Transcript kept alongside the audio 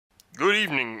Good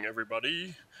evening,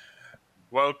 everybody.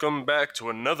 Welcome back to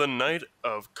another night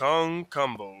of Kong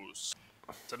Konvos.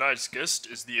 Tonight's guest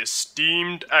is the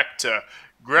esteemed actor,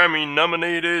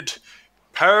 Grammy-nominated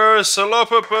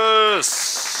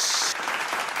Parasalopopus.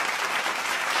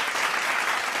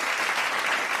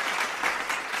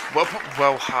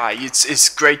 Well, hi. It's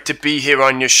great to be here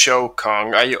on your show,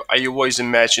 Kong. I always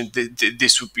imagined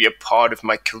this would be a part of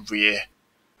my career.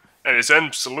 And it's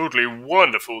absolutely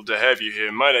wonderful to have you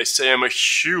here. Might I say I'm a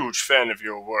huge fan of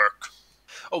your work.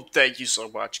 Oh, thank you so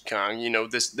much, Kong. You know,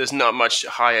 there's not much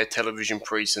higher television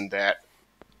praise than that.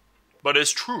 But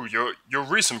it's true, your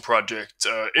recent project,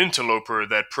 Interloper,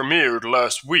 that premiered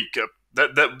last week,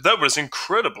 that was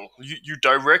incredible. You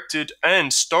directed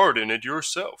and starred in it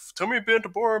yourself. Tell me a bit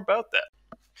more about that.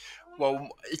 Well,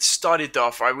 it started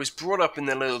off, I was brought up in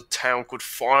a little town called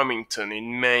Farmington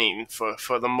in Maine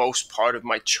for the most part of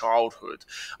my childhood.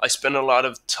 I spent a lot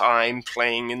of time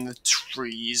playing in the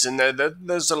trees, and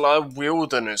there's a lot of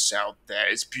wilderness out there.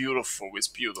 It's beautiful.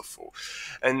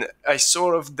 And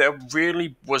that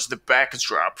really was the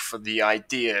backdrop for the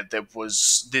idea that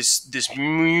was this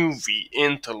movie,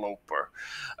 Interloper.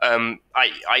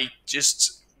 I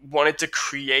just wanted to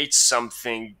create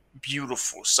something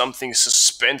beautiful, something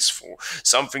suspenseful,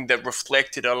 something that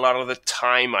reflected a lot of the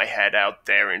time I had out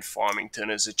there in Farmington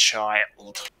as a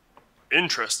child.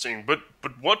 Interesting, but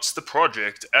what's the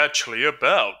project actually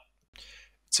about?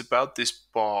 It's about this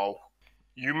ball.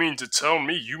 You mean to tell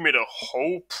me you made a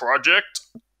whole project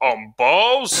on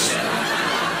balls?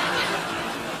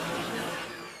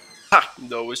 Ha!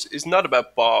 No, it's not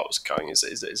about balls, Kong.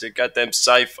 It's a goddamn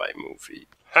sci-fi movie.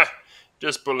 Ha!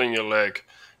 Just pulling your leg.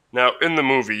 Now, in the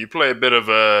movie, you play a bit of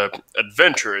a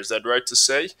adventurer, is that right to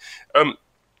say?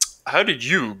 How did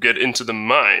you get into the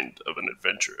mind of an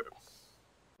adventurer?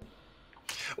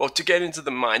 Well, to get into the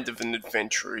mind of an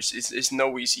adventurer is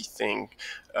no easy thing.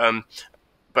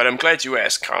 But I'm glad you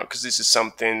asked, Kong, because this is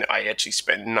something I actually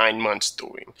spent 9 months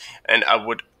doing. And I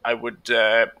would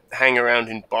hang around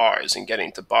in bars and get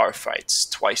into bar fights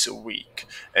twice a week.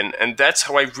 And that's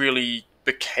how I really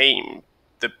became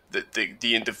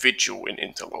the individual in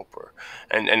Interloper,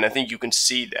 and I think you can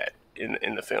see that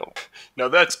in the film. Now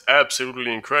that's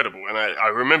absolutely incredible, and I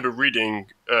remember reading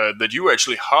that you were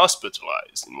actually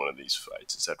hospitalized in one of these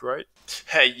fights. Is that right?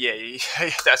 Hey,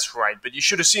 that's right. But you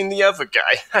should have seen the other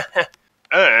guy.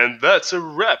 And that's a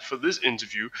wrap for this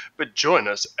interview. But join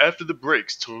us after the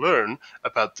breaks to learn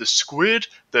about the squid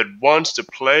that wants to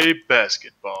play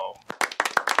basketball.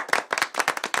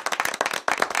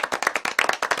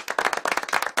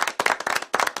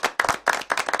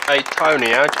 Hey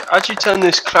Tony, how'd you turn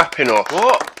this clapping off?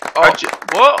 What? How'd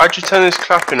you turn this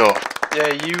clapping off?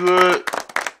 Yeah, you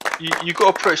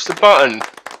gotta press the button.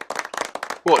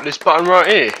 What, this button right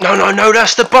here? No,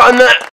 that's the button that...